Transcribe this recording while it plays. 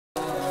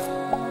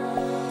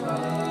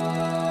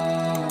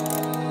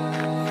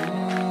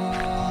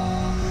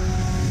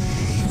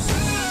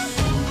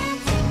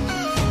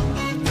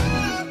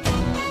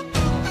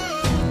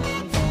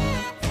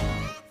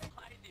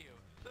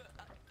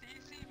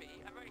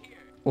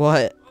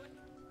What?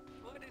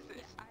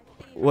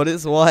 What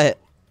is what?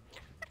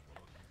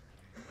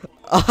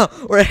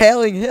 Oh, we're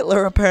hailing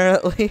Hitler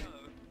apparently.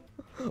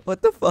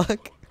 What the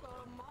fuck?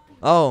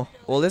 Oh,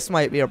 well this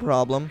might be a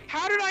problem.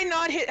 How did I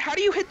not hit? How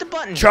do you hit the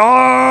button?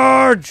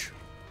 Charge!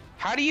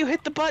 How do you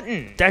hit the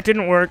button? That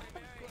didn't work.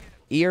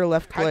 E or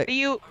left How click? do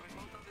you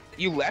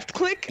left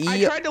click? E,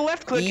 I tried to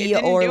left click. E It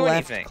didn't or do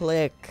left anything.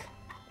 click?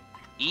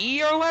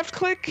 E or left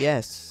click?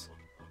 Yes.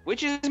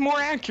 Which is more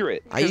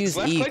accurate? I use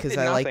left E click because did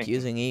I like nothing.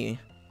 using E.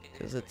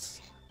 Because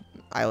it's...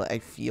 I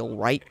feel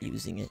right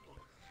using it.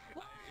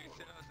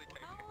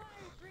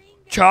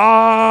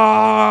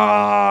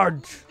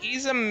 Charge!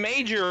 He's a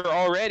major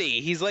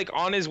already. He's like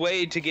on his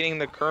way to getting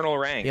the colonel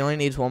rank. He only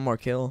needs one more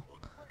kill.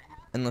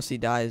 Unless he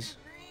dies.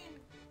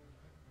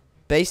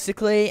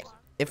 Basically,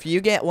 if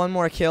you get one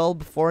more kill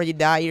before you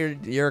die,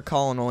 you're a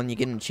colonel and you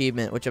get an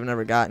achievement, which I've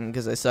never gotten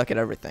because I suck at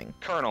everything.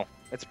 Colonel.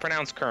 It's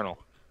pronounced colonel.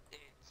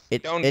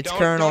 It's Don't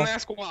colonel. Don't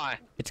ask why.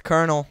 It's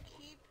colonel.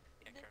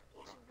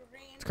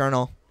 It's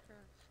colonel.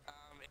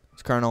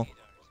 It's colonel.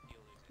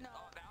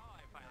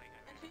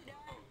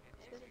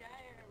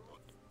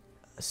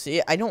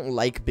 See, I don't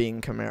like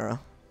being Chimera.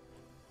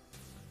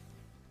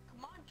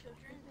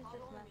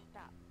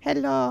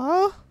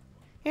 Hello?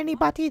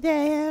 Anybody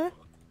there?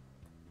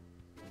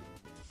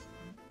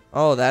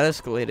 Oh, that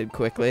escalated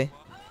quickly.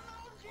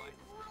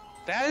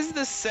 That is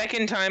the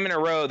second time in a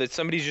row that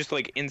somebody's just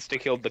like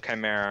insta-killed the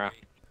Chimera.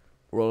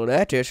 Well,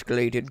 that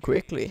escalated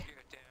quickly.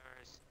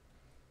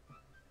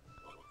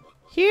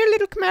 Here,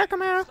 little Chimera,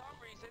 Chimera.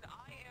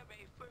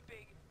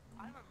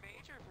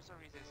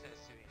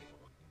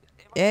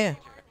 Yeah.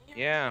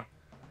 Yeah.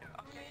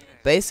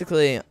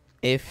 Basically,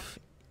 if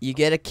you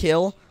get a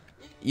kill,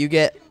 you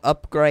get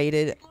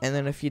upgraded, and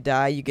then if you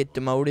die, you get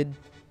demoted.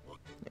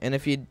 And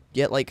if you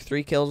get like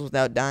 3 kills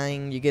without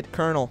dying, you get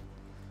colonel.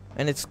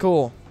 And it's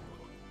cool.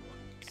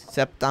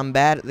 Except I'm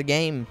bad at the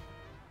game.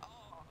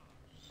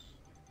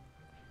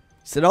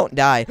 So don't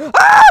die.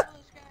 Ah!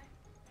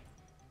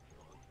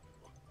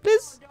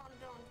 This.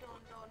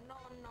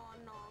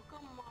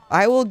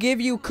 I will give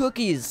you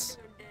cookies.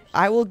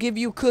 I will give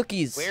you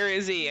cookies. Where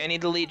is he? I need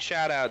to delete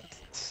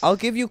shoutouts. I'll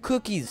give you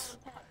cookies.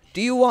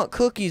 Do you want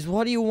cookies?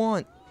 What do you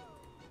want?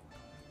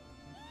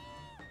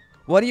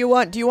 What do you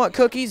want? Do you want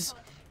cookies?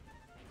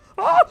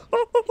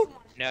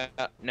 No,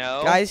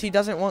 no. Guys, he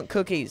doesn't want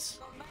cookies.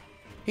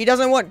 He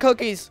doesn't want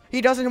cookies.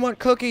 He doesn't want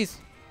cookies.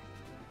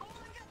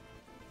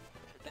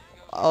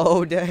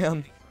 Oh,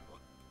 damn.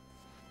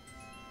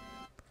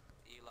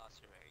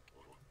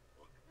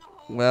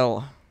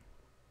 Well.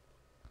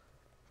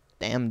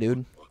 Damn,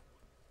 dude.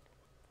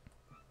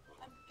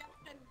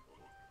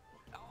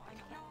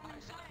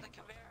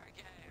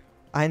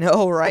 I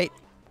know, right?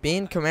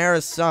 Being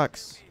Chimera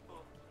sucks.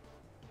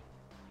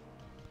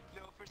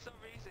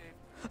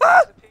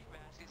 Ah!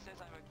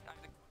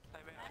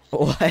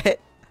 What?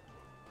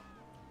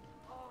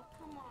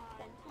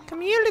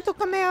 Come here, little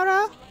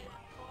Chimera. Oh,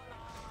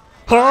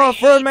 for Ultimate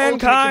Chimera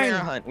mankind!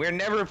 Hunt. We're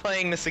never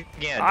playing this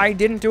again. I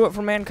didn't do it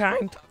for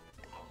mankind.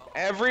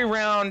 Every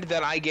round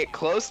that I get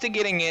close to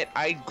getting it,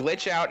 I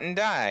glitch out and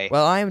die.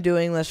 Well, I am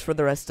doing this for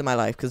the rest of my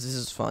life because this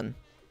is fun.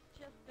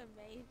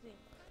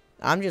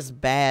 I'm just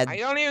bad. I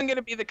don't even get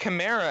to be the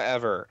Chimera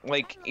ever.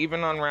 Like,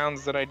 even on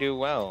rounds that I do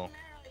well.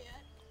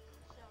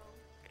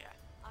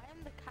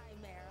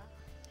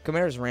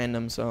 Chimera's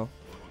random, so.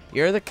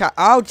 You're the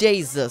oh,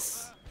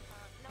 Jesus.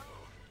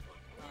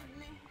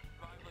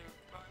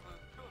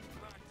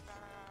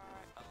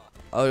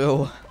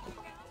 Oh.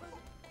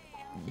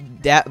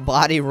 That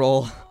body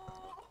roll.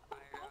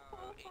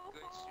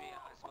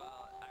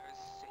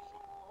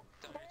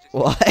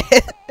 What?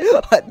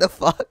 What the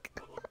fuck?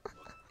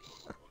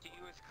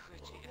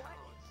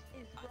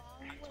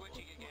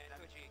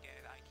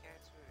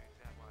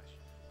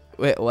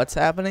 Wait, what's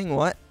happening?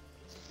 What?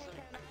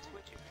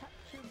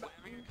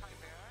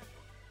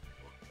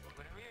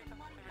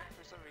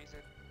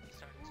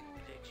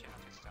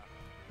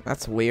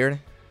 That's weird.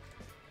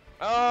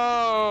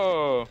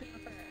 Oh!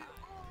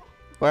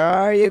 Where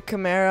are you,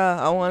 Chimera?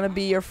 I want to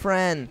be your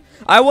friend.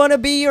 I want to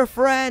be your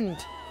friend.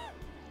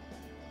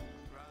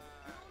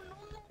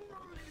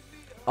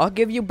 I'll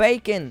give you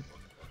bacon.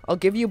 I'll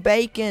give you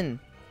bacon.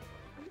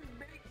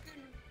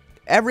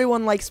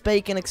 Everyone likes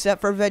bacon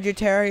except for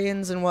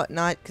vegetarians and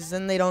whatnot, because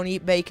then they don't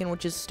eat bacon,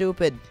 which is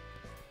stupid.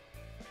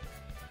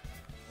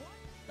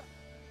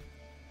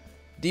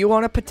 Do you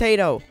want a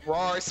potato?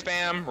 Rawr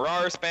spam,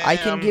 rawr spam. I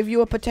can give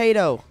you a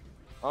potato.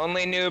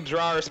 Only noobs,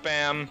 rawr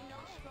spam.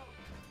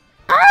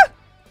 Ah!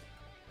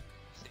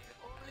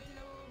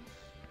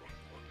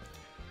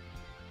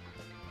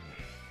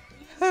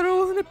 I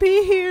don't want to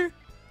be here.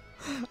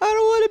 I don't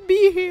want to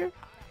be here.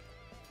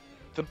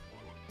 The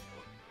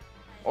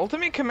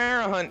Ultimate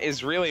Chimera Hunt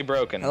is really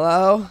broken.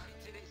 Hello?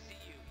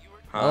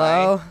 Hi.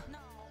 Hello?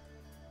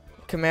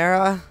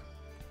 Chimera?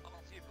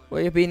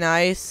 Will you be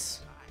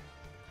nice?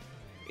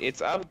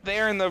 It's up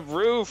there in the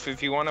roof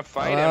if you want to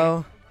fight Hello?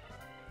 him.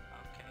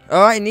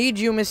 Oh, I need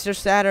you, Mr.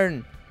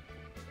 Saturn.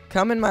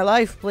 Come in my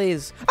life,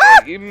 please.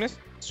 Ah! You missed.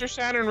 Mr.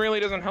 Saturn really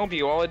doesn't help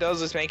you. All it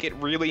does is make it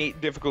really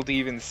difficult to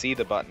even see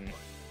the button.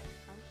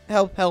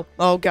 Help, help.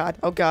 Oh god,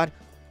 oh god.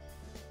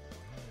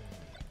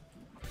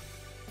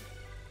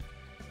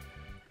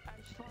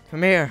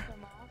 Come here.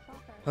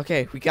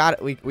 Okay, we got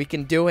it. We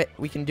can do it.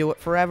 We can do it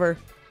forever.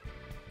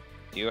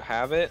 Do you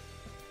have it?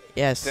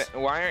 Yes.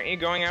 Why aren't you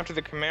going after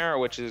the Chimera,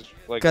 which is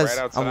like Because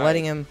right outside? I'm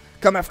letting him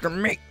come after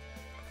me.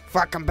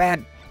 Fuck, I'm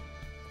bad.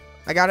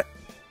 I got it.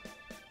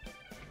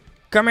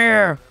 Come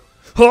here.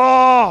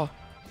 Oh!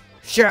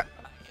 Shit.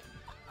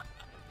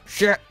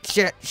 Shit,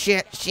 shit,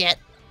 shit, shit.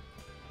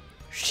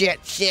 Shit,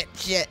 shit,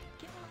 shit.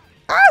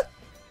 Ah!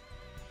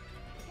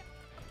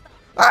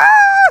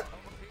 Ah!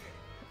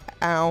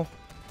 Ow.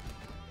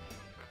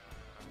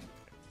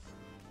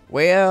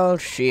 Well,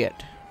 shit.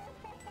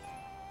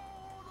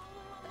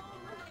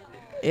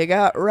 You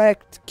got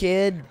wrecked,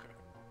 kid.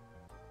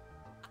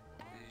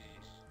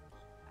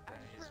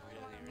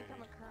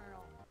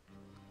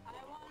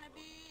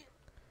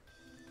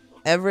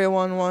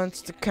 Everyone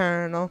wants the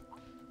colonel.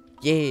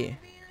 Yeah.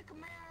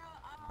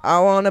 I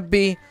wanna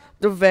be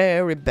the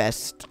very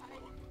best.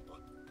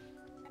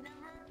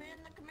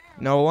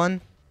 No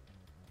one?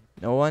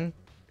 No one?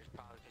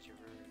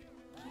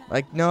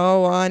 Like no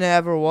one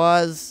ever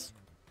was.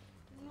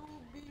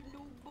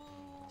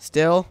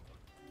 Still?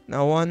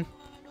 No one?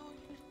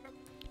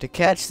 To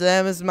catch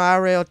them is my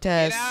real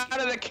test. Get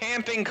out of the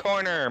camping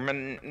corner,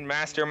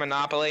 Master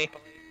Monopoly.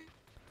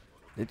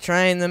 To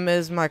train them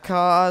is my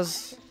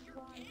cause.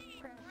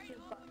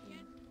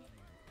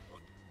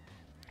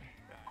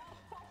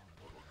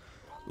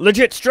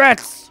 Legit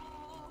strats.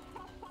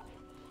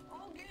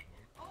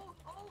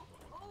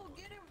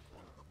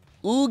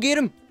 Ooh, get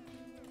him.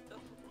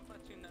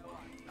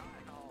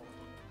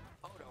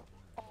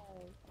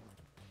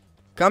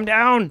 Come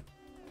down.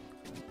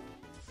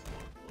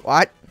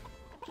 What?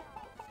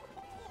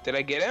 Did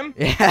I get him?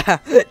 Yeah.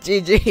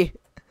 GG.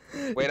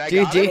 Wait, I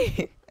got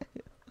him?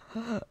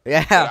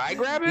 Yeah. Did I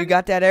grab him? You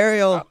got that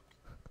aerial.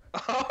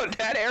 Oh,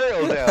 that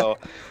aerial though.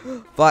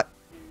 But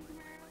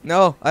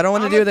no, I don't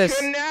want to do this.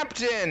 I'm a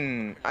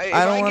captain. I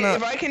don't want to.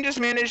 If I can just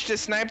manage to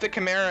snipe the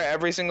Chimera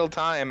every single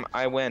time,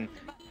 I win.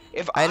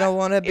 If I don't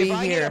want to be If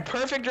I here. get a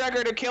perfect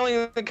record of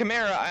killing the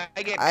Chimera,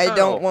 I get I Colonel.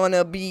 don't want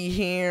to be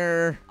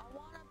here.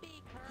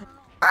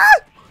 Ah!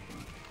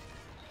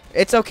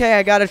 It's okay,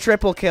 I got a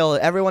triple kill.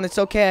 Everyone, it's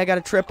okay, I got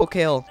a triple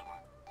kill.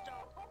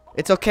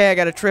 It's okay, I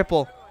got a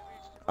triple.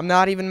 I'm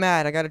not even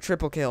mad, I got a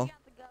triple kill.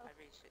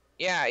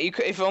 Yeah, you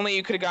could. If only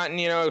you could have gotten,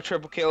 a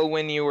triple kill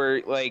when you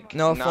were like.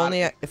 No, not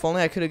if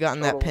only I could have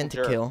gotten that total penta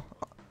jerk. kill.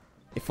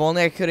 If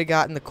only I could have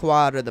gotten the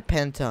quad or the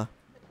penta.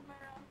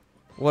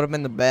 Would have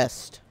been the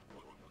best.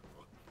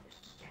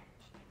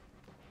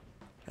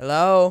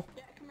 Hello?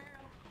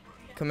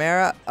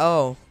 Chimera?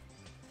 Oh.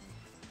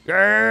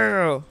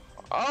 Girl.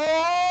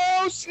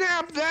 Oh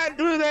snap!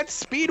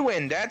 That's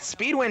Speedwind. That's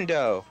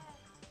Speedwindow.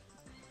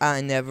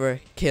 I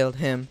never killed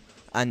him.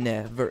 I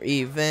never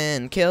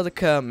even killed a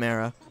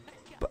Chimera.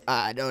 But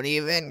I don't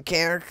even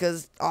care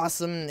because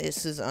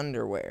awesomeness is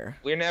underwear.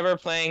 We're never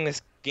playing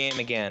this game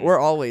again. We're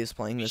always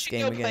playing We this should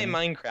game go again. play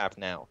Minecraft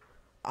now.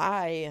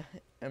 I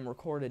am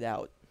recorded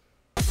out.